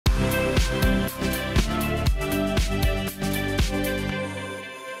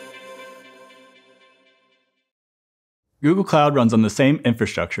Google Cloud runs on the same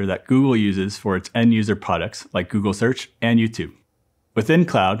infrastructure that Google uses for its end-user products like Google Search and YouTube. Within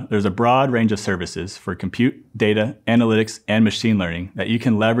Cloud, there's a broad range of services for compute, data, analytics, and machine learning that you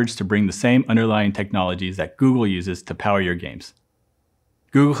can leverage to bring the same underlying technologies that Google uses to power your games.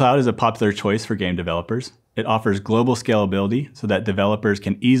 Google Cloud is a popular choice for game developers. It offers global scalability so that developers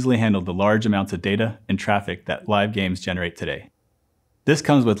can easily handle the large amounts of data and traffic that live games generate today. This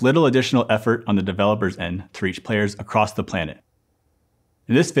comes with little additional effort on the developer's end to reach players across the planet.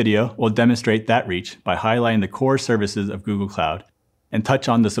 In this video, we'll demonstrate that reach by highlighting the core services of Google Cloud and touch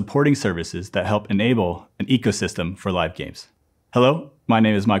on the supporting services that help enable an ecosystem for live games. Hello, my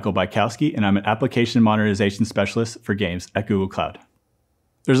name is Michael Bykowski, and I'm an application modernization specialist for games at Google Cloud.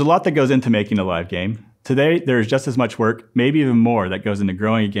 There's a lot that goes into making a live game. Today, there is just as much work, maybe even more, that goes into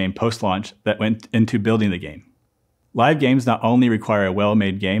growing a game post-launch that went into building the game. Live games not only require a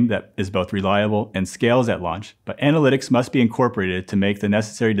well-made game that is both reliable and scales at launch, but analytics must be incorporated to make the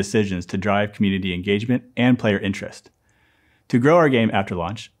necessary decisions to drive community engagement and player interest. To grow our game after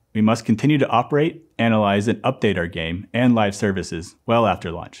launch, we must continue to operate, analyze, and update our game and live services well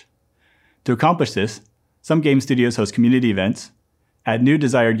after launch. To accomplish this, some game studios host community events, add new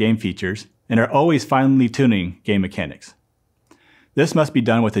desired game features, and are always finely tuning game mechanics. This must be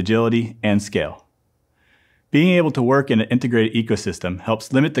done with agility and scale. Being able to work in an integrated ecosystem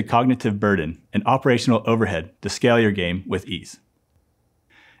helps limit the cognitive burden and operational overhead to scale your game with ease.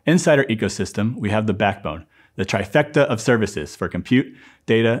 Inside our ecosystem, we have the backbone, the trifecta of services for compute,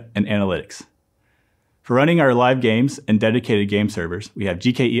 data, and analytics. For running our live games and dedicated game servers, we have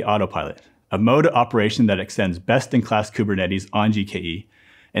GKE Autopilot, a mode of operation that extends best-in-class Kubernetes on GKE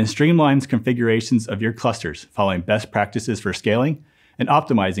and streamlines configurations of your clusters following best practices for scaling and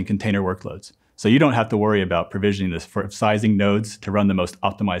optimizing container workloads, so you don't have to worry about provisioning this for sizing nodes to run the most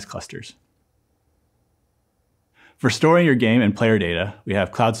optimized clusters. For storing your game and player data, we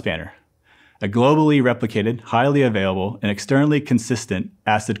have Cloud Spanner, a globally replicated, highly available, and externally consistent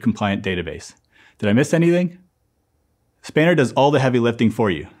ACID-compliant database. Did I miss anything? Spanner does all the heavy lifting for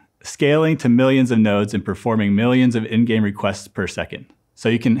you, scaling to millions of nodes and performing millions of in-game requests per second, so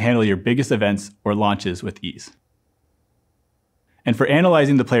you can handle your biggest events or launches with ease. And for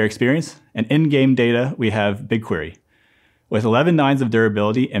analyzing the player experience and in-game data, we have BigQuery. With 11 nines of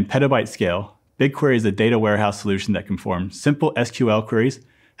durability and petabyte scale, BigQuery is a data warehouse solution that can perform simple SQL queries,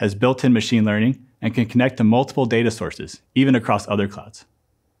 has built-in machine learning, and can connect to multiple data sources, even across other clouds,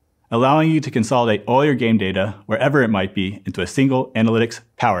 allowing you to consolidate all your game data, wherever it might be, into a single analytics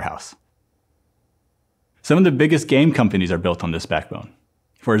powerhouse. Some of the biggest game companies are built on this backbone.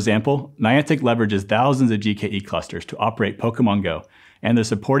 For example, Niantic leverages thousands of GKE clusters to operate Pokemon Go, and they're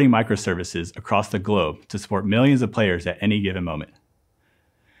supporting microservices across the globe to support millions of players at any given moment.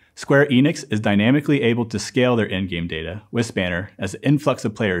 Square Enix is dynamically able to scale their in-game data with Spanner as an influx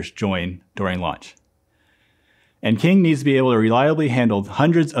of players join during launch. And King needs to be able to reliably handle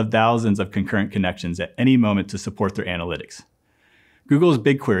hundreds of thousands of concurrent connections at any moment to support their analytics. Google's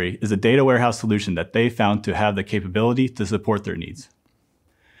BigQuery is a data warehouse solution that they found to have the capability to support their needs.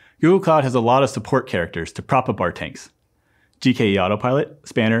 Google Cloud has a lot of support characters to prop up our tanks: GKE Autopilot,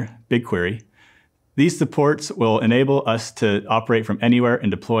 Spanner, BigQuery. These supports will enable us to operate from anywhere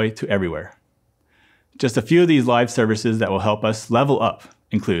and deploy to everywhere. Just a few of these live services that will help us level up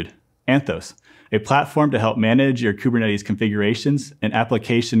include Anthos, a platform to help manage your Kubernetes configurations and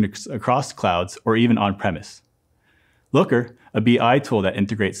applications across clouds or even on-premise. Looker, a BI tool that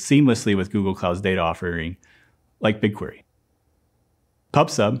integrates seamlessly with Google Cloud's data offering, like BigQuery.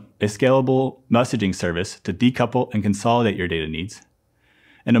 PubSub, a scalable messaging service to decouple and consolidate your data needs.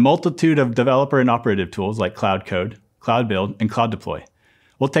 And a multitude of developer and operative tools like Cloud Code, Cloud Build, and Cloud Deploy.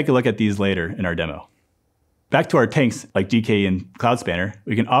 We'll take a look at these later in our demo. Back to our tanks like GKE and Cloud Spanner,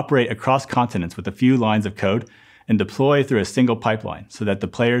 we can operate across continents with a few lines of code and deploy through a single pipeline so that the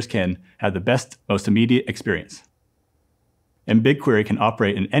players can have the best, most immediate experience. And BigQuery can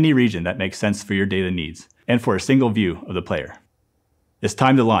operate in any region that makes sense for your data needs and for a single view of the player. It's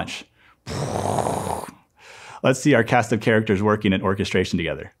time to launch. Let's see our cast of characters working in orchestration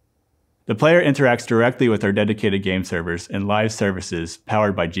together. The player interacts directly with our dedicated game servers and live services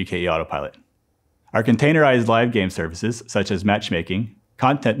powered by GKE Autopilot. Our containerized live game services, such as matchmaking,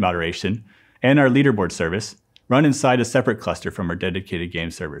 content moderation, and our Leaderboard service, run inside a separate cluster from our dedicated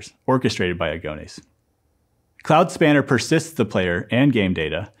game servers, orchestrated by Agon. Cloud Spanner persists the player and game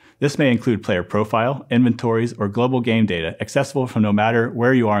data. This may include player profile, inventories, or global game data accessible from no matter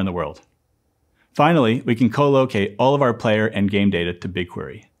where you are in the world. Finally, we can co-locate all of our player and game data to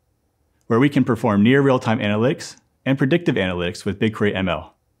BigQuery, where we can perform near real-time analytics and predictive analytics with BigQuery ML,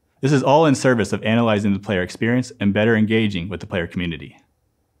 This is all in service of analyzing the player experience and better engaging with the player community.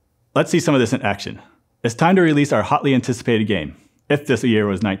 Let's see some of this in action. It's time to release our hotly anticipated game, if this year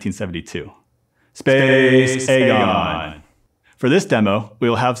was 1972. Space Agon. For this demo, we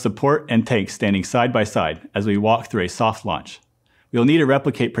will have support and tanks standing side by side as we walk through a soft launch. We will need to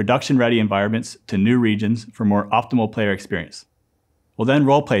replicate production-ready environments to new regions for more optimal player experience. We'll then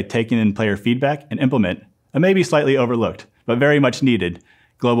roleplay taking in player feedback and implement a maybe slightly overlooked, but very much needed,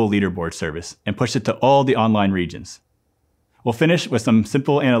 global leaderboard service and push it to all the online regions. We'll finish with some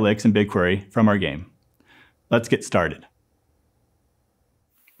simple analytics in BigQuery from our game. Let's get started.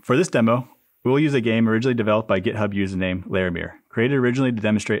 For this demo, we will use a game originally developed by GitHub username Leaderboard, created originally to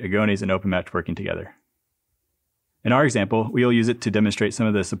demonstrate Agones and OpenMatch working together. In our example, we will use it to demonstrate some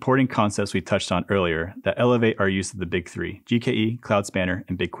of the supporting concepts we touched on earlier that elevate our use of the big three, GKE, Cloud Spanner,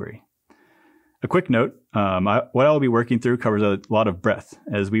 and BigQuery. A quick note, what I will be working through covers a lot of breadth,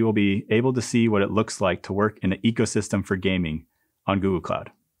 as we will be able to see what it looks like to work in an ecosystem for gaming on Google Cloud.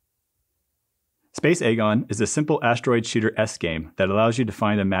 Space Agon is a simple asteroid shooter-esque game that allows you to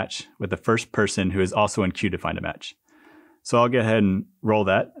find a match with the first person who is also in queue to find a match. So I'll go ahead and roll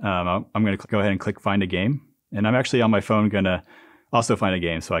that. I'm going to go ahead and click Find a Game. And I'm actually on my phone going to also find a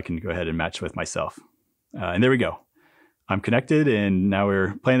game so I can go ahead and match with myself. And there we go. I'm connected, and now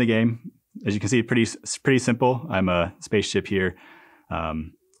we're playing the game. As you can see, pretty simple. I'm a spaceship here,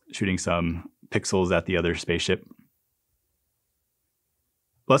 shooting some pixels at the other spaceship.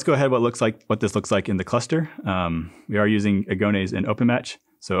 Let's go ahead what this looks like in the cluster. We are using Agones and OpenMatch.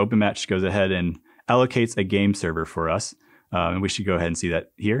 So OpenMatch goes ahead and allocates a game server for us. And we should go ahead and see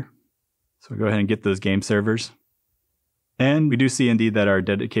that here. So we'll go ahead and get those game servers. And we do see indeed that our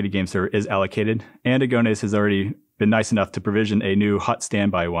dedicated game server is allocated. And Agones has already been nice enough to provision a new hot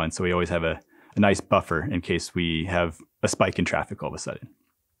standby one. So we always have a nice buffer in case we have a spike in traffic all of a sudden.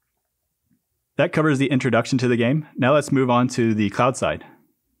 That covers the introduction to the game. Now let's move on to the cloud side.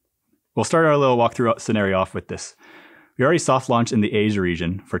 We'll start our little walkthrough scenario off with this. We already soft launched in the Asia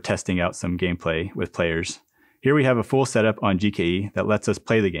region for testing out some gameplay with players. Here we have a full setup on GKE that lets us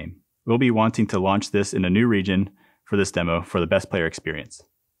play the game. We'll be wanting to launch this in a new region for this demo for the best player experience.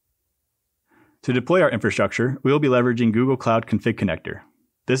 To deploy our infrastructure, we will be leveraging Google Cloud Config Connector.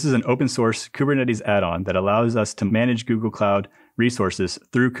 This is an open source Kubernetes add-on that allows us to manage Google Cloud resources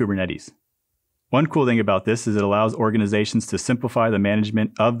through Kubernetes. One cool thing about this is it allows organizations to simplify the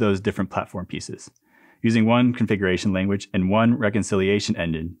management of those different platform pieces, using one configuration language and one reconciliation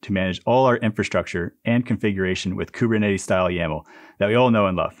engine to manage all our infrastructure and configuration with Kubernetes-style YAML that we all know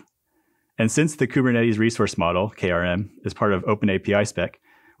and love. And since the Kubernetes resource model, KRM, is part of OpenAPI spec,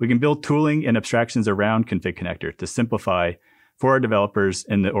 we can build tooling and abstractions around Config Connector to simplify for our developers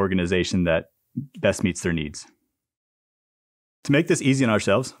in the organization that best meets their needs. To make this easy on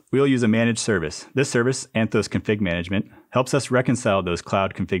ourselves, we will use a managed service. This service, Anthos Config Management, helps us reconcile those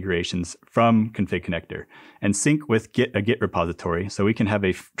cloud configurations from Config Connector and sync with a Git repository so we can have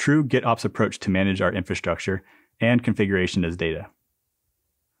a true GitOps approach to manage our infrastructure and configuration as data.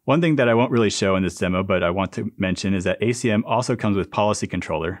 One thing that I won't really show in this demo, but I want to mention, is that ACM also comes with Policy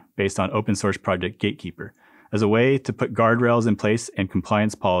Controller based on open source project Gatekeeper as a way to put guardrails in place and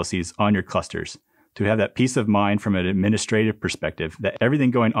compliance policies on your clusters to have that peace of mind from an administrative perspective that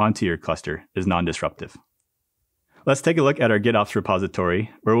everything going onto your cluster is non-disruptive. Let's take a look at our GitOps repository,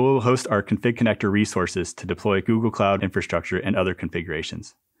 where we will host our Config Connector resources to deploy Google Cloud infrastructure and other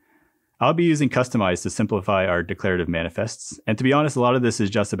configurations. I'll be using Kustomize to simplify our declarative manifests. And to be honest, a lot of this is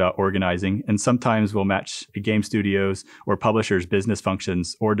just about organizing, and sometimes we'll match a game studio's or publisher's business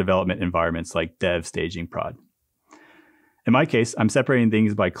functions or development environments like dev, staging, prod. In my case, I'm separating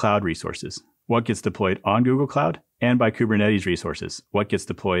things by cloud resources, what gets deployed on Google Cloud, and by Kubernetes resources, what gets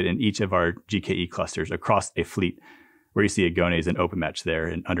deployed in each of our GKE clusters across a fleet, where you see Agones and OpenMatch there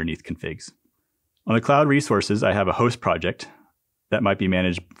and underneath configs. On the cloud resources, I have a host project that might be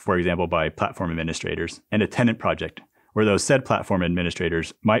managed, for example, by platform administrators, and a tenant project, where those said platform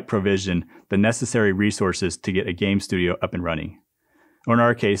administrators might provision the necessary resources to get a game studio up and running, or in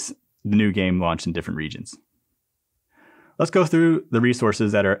our case, the new game launched in different regions. Let's go through the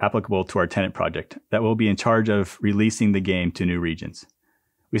resources that are applicable to our tenant project that will be in charge of releasing the game to new regions.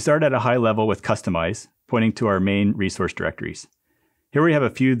 We start at a high level with Kustomize, pointing to our main resource directories. Here we have a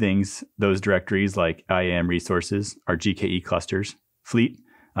few things, those directories like IAM resources, our GKE clusters, fleet,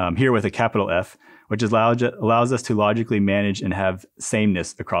 here with a capital F, which allows us to logically manage and have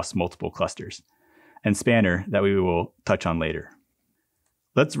sameness across multiple clusters, and Spanner that we will touch on later.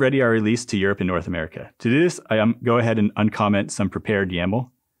 Let's ready our release to Europe and North America. To do this, I go ahead and uncomment some prepared YAML,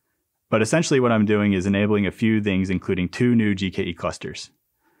 but essentially what I'm doing is enabling a few things, including 2 new GKE clusters.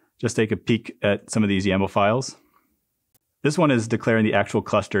 just take a peek at some of these YAML files. This one is declaring the actual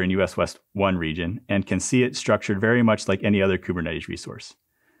cluster in US West 1 region and can see it structured very much like any other Kubernetes resource.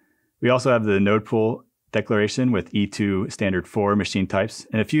 We also have the node pool declaration with E2 standard 4 machine types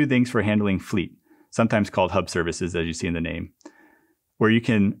and a few things for handling fleet, sometimes called hub services as you see in the name, where you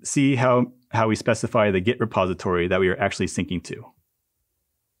can see how we specify the Git repository that we are actually syncing to.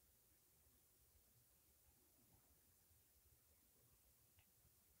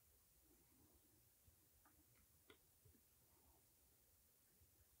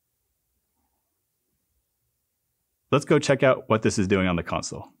 Let's go check out what this is doing on the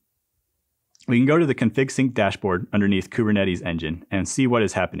console. We can go to the config sync dashboard underneath Kubernetes engine and see what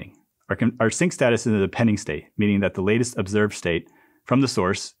is happening. Our sync status is in the pending state, meaning that the latest observed state from the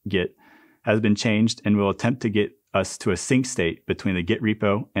source, Git, has been changed and will attempt to get us to a sync state between the Git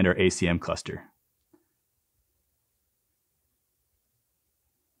repo and our ACM cluster.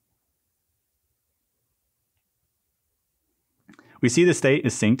 We see the state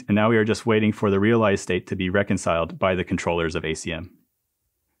is synced, and now we are just waiting for the realized state to be reconciled by the controllers of ACM.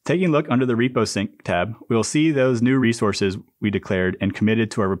 Taking a look under the repo sync tab, we will see those new resources we declared and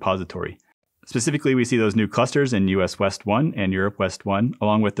committed to our repository. Specifically, we see those new clusters in US West 1 and Europe West 1,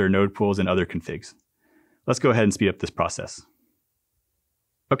 along with their node pools and other configs. Let's go ahead and speed up this process.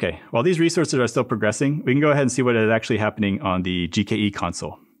 Okay, while these resources are still progressing, we can go ahead and see what is actually happening on the GKE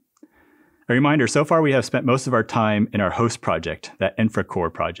console. A reminder, so far we have spent most of our time in our host project, that infra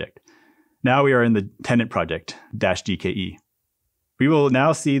core project. Now we are in the tenant project, -GKE. We will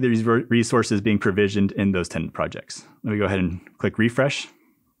now see these resources being provisioned in those tenant projects. Let me go ahead and click refresh.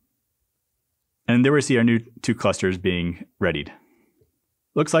 And there we see our new 2 clusters being readied.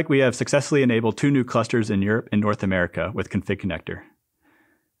 Looks like we have successfully enabled 2 new clusters in Europe and North America with config connector.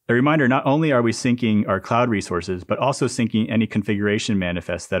 A reminder, not only are we syncing our cloud resources, but also syncing any configuration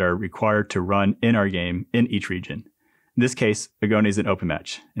manifests that are required to run in our game in each region. In this case, Agon is an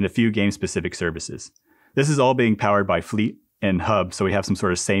OpenMatch and a few game-specific services. This is all being powered by Fleet and Hub, so we have some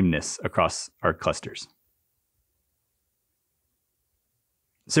sort of sameness across our clusters.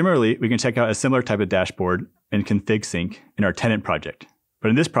 Similarly, we can check out a similar type of dashboard in config sync in our tenant project. But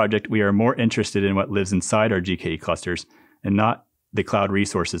in this project, we are more interested in what lives inside our GKE clusters and not the cloud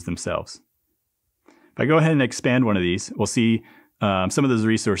resources themselves. If I go ahead and expand one of these, we'll see some of those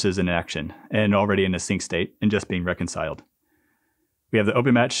resources in action and already in a sync state and just being reconciled. We have the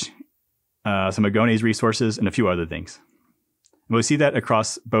OpenMatch, some Agones resources, and a few other things. And we'll see that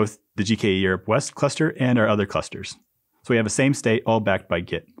across both the GKE Europe West cluster and our other clusters. So we have the same state all backed by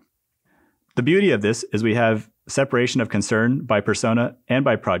Git. The beauty of this is we have separation of concern by persona and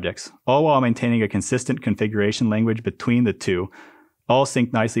by projects, all while maintaining a consistent configuration language between the two, all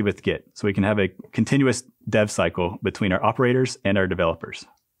synced nicely with Git, so we can have a continuous dev cycle between our operators and our developers.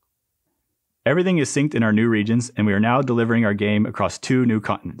 Everything is synced in our new regions, and we are now delivering our game across 2 new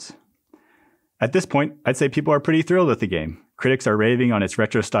continents. At this point, I'd say people are pretty thrilled with the game. Critics are raving on its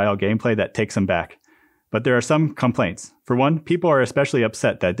retro-style gameplay that takes them back. But there are some complaints. For one, people are especially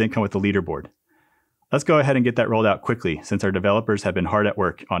upset that it didn't come with the leaderboard. Let's go ahead and get that rolled out quickly, since our developers have been hard at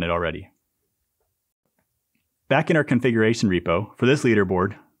work on it already. Back in our configuration repo, for this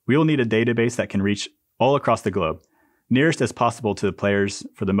leaderboard, we will need a database that can reach all across the globe, nearest as possible to the players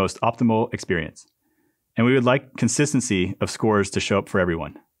for the most optimal experience. And we would like consistency of scores to show up for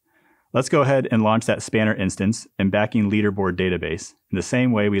everyone. Let's go ahead and launch that Spanner instance and backing leaderboard database in the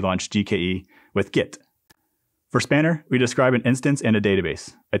same way we launched GKE with Git. For Spanner, we describe an instance and a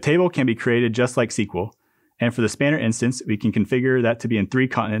database. A table can be created just like SQL, and for the Spanner instance, we can configure that to be in 3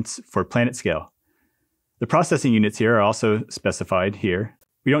 continents for planet scale. The processing units here are also specified here.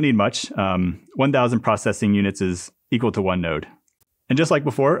 We don't need much. 1,000 processing units is equal to 1 node. And just like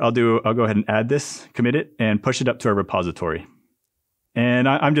before, I'll go ahead and add this, commit it, and push it up to our repository. And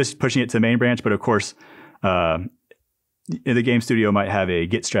I'm just pushing it to main branch, but of course, the game studio might have a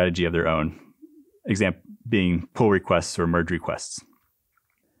Git strategy of their own. Example being pull requests or merge requests.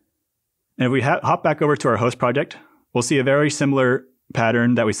 And if we hop back over to our host project, we'll see a very similar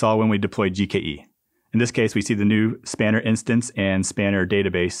pattern that we saw when we deployed GKE. In this case, we see the new Spanner instance and Spanner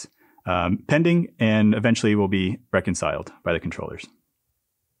database pending and eventually will be reconciled by the controllers.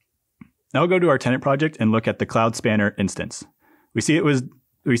 Now we'll go to our tenant project and look at the Cloud Spanner instance. We see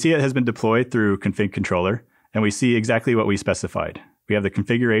it has been deployed through config controller, and we see exactly what we specified. We have the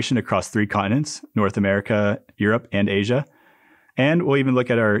configuration across 3 continents, North America, Europe, and Asia. And we'll even look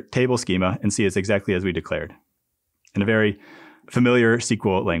at our table schema and see it's exactly as we declared in a very familiar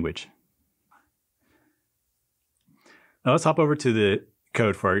SQL language. Now let's hop over to the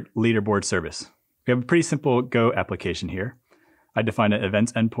code for our leaderboard service. We have a pretty simple Go application here. I define an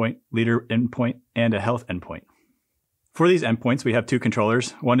events endpoint, leader endpoint, and a health endpoint. For these endpoints, we have two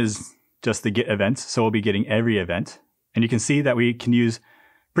controllers. One is just the get events, so we'll be getting every event. And you can see that we can use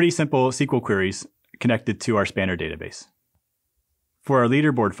pretty simple SQL queries connected to our Spanner database. For our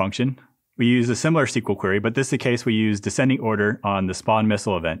leaderboard function, we use a similar SQL query, but this is the case we use descending order on the spawn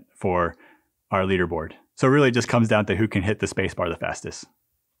missile event for our leaderboard. So it really just comes down to who can hit the spacebar the fastest.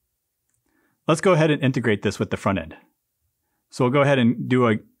 Let's go ahead and integrate this with the front end. So we'll go ahead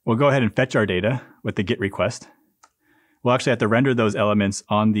and fetch our data with the GET request. We'll actually have to render those elements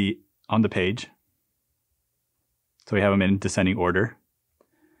on the page. So we have them in descending order.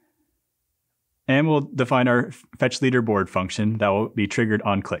 And we'll define our fetch leaderboard function that will be triggered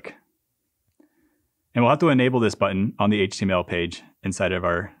on click. And we'll have to enable this button on the HTML page inside of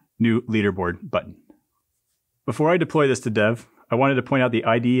our new leaderboard button. Before I deploy this to dev, I wanted to point out the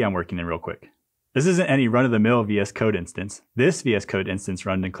IDE I'm working in real quick. This isn't any run-of-the-mill VS Code instance. This VS Code instance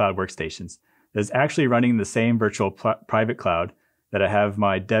runs in Cloud Workstations is actually running the same virtual private cloud that I have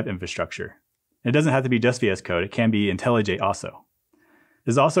my dev infrastructure. It doesn't have to be just VS Code, it can be IntelliJ also.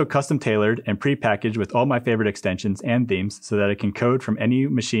 It is also custom tailored and pre-packaged with all my favorite extensions and themes so that it can code from any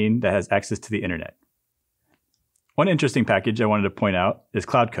machine that has access to the internet. One interesting package I wanted to point out is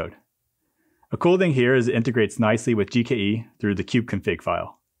Cloud Code. A cool thing here is it integrates nicely with GKE through the kubeconfig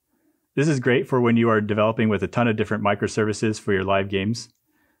file. This is great for when you are developing with a ton of different microservices for your live games,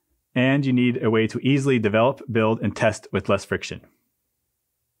 and you need a way to easily develop, build, and test with less friction.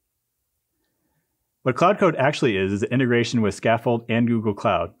 What Cloud Code actually is the integration with Scaffold and Google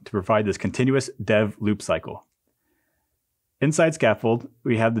Cloud to provide this continuous dev loop cycle. Inside Scaffold,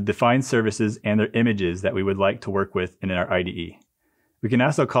 we have the defined services and their images that we would like to work with in our IDE. We can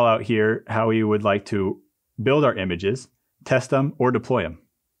also call out here how we would like to build our images, test them, or deploy them.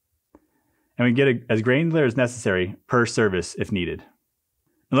 And we get as granular as necessary per service if needed.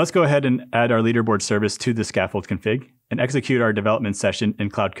 And let's go ahead and add our leaderboard service to the Scaffold config and execute our development session in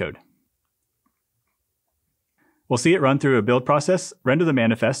Cloud Code. We'll see it run through a build process, render the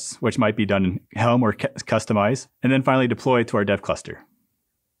manifests, which might be done in Helm or Customize, and then finally deploy to our dev cluster.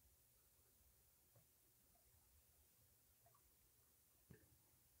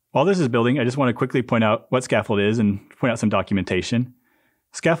 While this is building, I just want to quickly point out what Scaffold is and point out some documentation.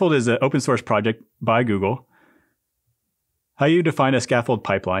 Scaffold is an open source project by Google. How you define a Scaffold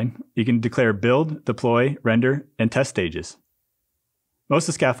pipeline, you can declare build, deploy, render, and test stages. Most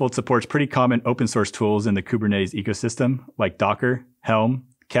of Scaffold supports pretty common open source tools in the Kubernetes ecosystem, like Docker, Helm,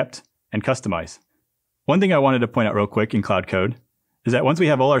 Kept, and Customize. One thing I wanted to point out real quick in Cloud Code is that once we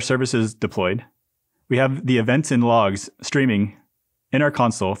have all our services deployed, we have the events and logs streaming in our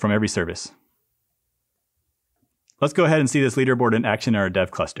console from every service. Let's go ahead and see this leaderboard in action in our dev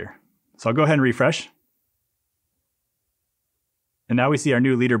cluster. So I'll go ahead and refresh. And now we see our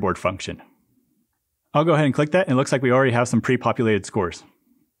new leaderboard function. I'll go ahead and click that, and it looks like we already have some pre-populated scores.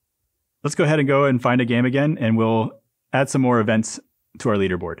 Let's go ahead and go and find a game again, and we'll add some more events to our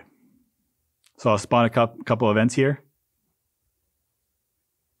leaderboard. So I'll spawn a couple events here.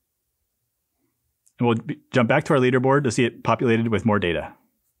 And we'll jump back to our leaderboard to see it populated with more data.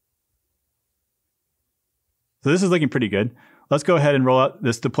 So this is looking pretty good. Let's go ahead and roll out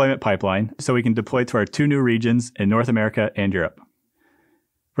this deployment pipeline so we can deploy to our 2 new regions in North America and Europe.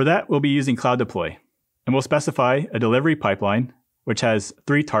 For that, we'll be using Cloud Deploy. And we'll specify a delivery pipeline, which has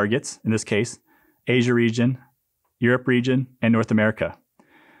 3 targets, in this case, Asia region, Europe region, and North America.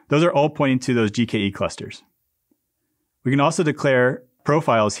 Those are all pointing to those GKE clusters. We can also declare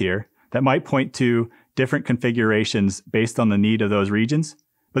profiles here that might point to different configurations based on the need of those regions.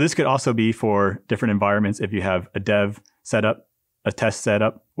 But this could also be for different environments if you have a dev setup, a test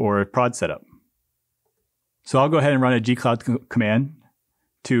setup, or a prod setup. So I'll go ahead and run a gcloud command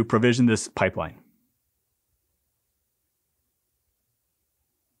to provision this pipeline.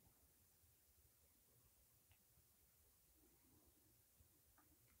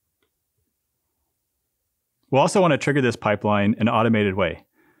 We'll also want to trigger this pipeline in an automated way.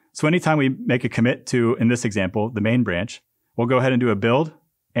 So anytime we make a commit to, in this example, the main branch, we'll go ahead and do a build,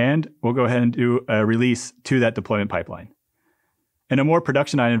 and we'll go ahead and do a release to that deployment pipeline. In a more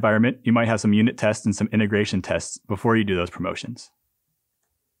productionized environment, you might have some unit tests and some integration tests before you do those promotions.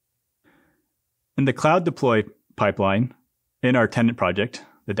 In the Cloud Deploy pipeline, in our tenant project,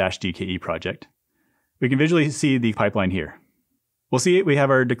 the -GKE project, we can visually see the pipeline here. We'll see we have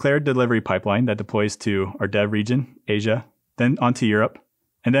our declared delivery pipeline that deploys to our dev region, Asia, then onto Europe,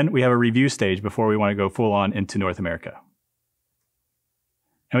 and then we have a review stage before we want to go full on into North America.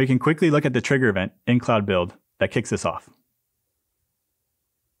 And we can quickly look at the trigger event in Cloud Build that kicks this off.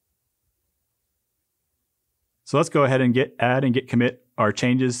 So let's go ahead and add and git commit our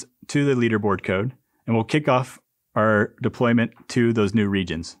changes to the leaderboard code, and we'll kick off our deployment to those new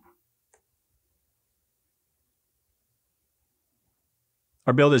regions.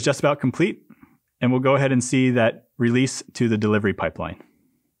 Our build is just about complete, and we'll go ahead and see that release to the delivery pipeline.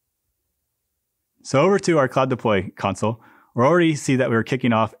 So over to our Cloud Deploy console, we'll already see that we're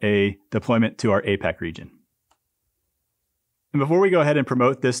kicking off a deployment to our APAC region. And before we go ahead and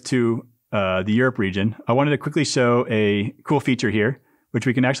promote this to the Europe region, I wanted to quickly show a cool feature here, which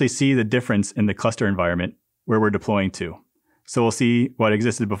we can actually see the difference in the cluster environment where we're deploying to. So we'll see what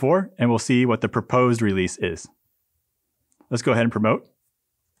existed before, and we'll see what the proposed release is. Let's go ahead and promote.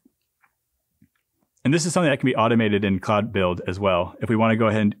 And this is something that can be automated in Cloud Build as well, if we want to go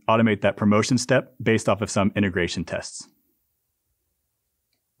ahead and automate that promotion step based off of some integration tests.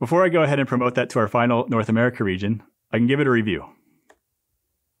 Before I go ahead and promote that to our final North America region, I can give it a review.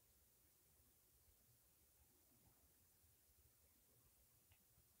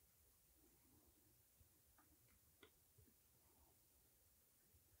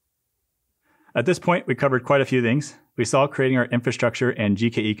 At this point, we covered quite a few things. We saw creating our infrastructure and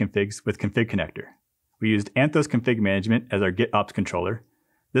GKE configs with config connector. We used Anthos config management as our GitOps controller.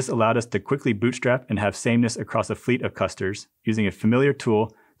 This allowed us to quickly bootstrap and have sameness across a fleet of clusters using a familiar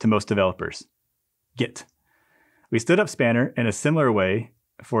tool to most developers, Git. We stood up Spanner in a similar way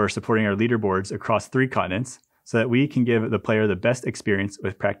for supporting our leaderboards across 3 continents so that we can give the player the best experience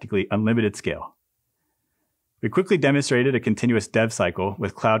with practically unlimited scale. We quickly demonstrated a continuous dev cycle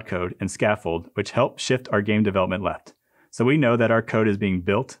with Cloud Code and Scaffold, which helped shift our game development left. So we know that our code is being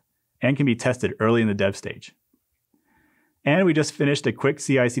built and can be tested early in the dev stage. And we just finished a quick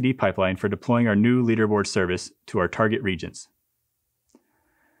CICD pipeline for deploying our new leaderboard service to our target regions.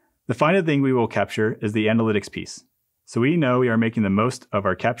 The final thing we will capture is the analytics piece. So we know we are making the most of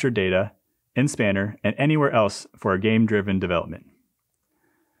our captured data in Spanner and anywhere else for our game-driven development.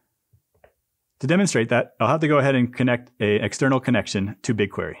 To demonstrate that, I'll have to go ahead and connect an external connection to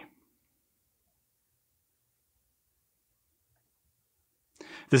BigQuery.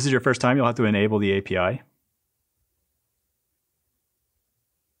 If this is your first time, you'll have to enable the API.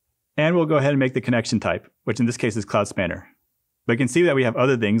 And we'll go ahead and make the connection type, which in this case is Cloud Spanner. But you can see that we have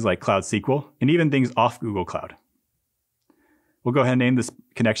other things like Cloud SQL and even things off Google Cloud. We'll go ahead and name this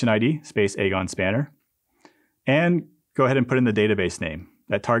connection ID, space Agon Spanner, and go ahead and put in the database name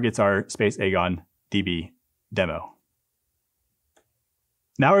that targets our space Agon DB demo.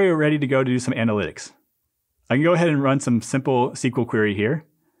 Now we're ready to go to do some analytics. I can go ahead and run some simple SQL query here,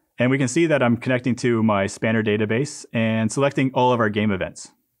 and we can see that I'm connecting to my Spanner database and selecting all of our game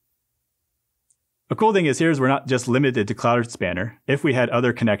events. A cool thing is here is we're not just limited to Cloud Spanner. If we had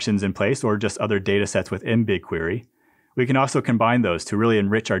other connections in place or just other data sets within BigQuery, we can also combine those to really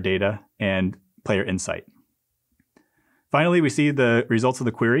enrich our data and player insight. Finally, we see the results of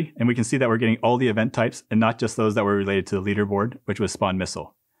the query, and we can see that we're getting all the event types and not just those that were related to the leaderboard, which was spawn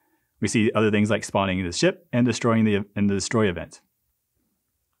missile. We see other things like spawning the ship and destroying the destroy event.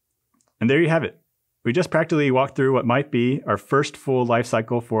 And there you have it. We just practically walked through what might be our first full life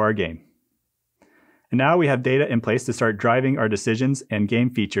cycle for our game. And now we have data in place to start driving our decisions and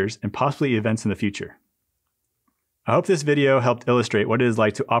game features and possibly events in the future. I hope this video helped illustrate what it is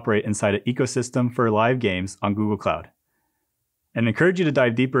like to operate inside an ecosystem for live games on Google Cloud, and encourage you to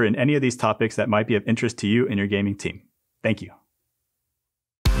dive deeper in any of these topics that might be of interest to you and your gaming team. Thank you.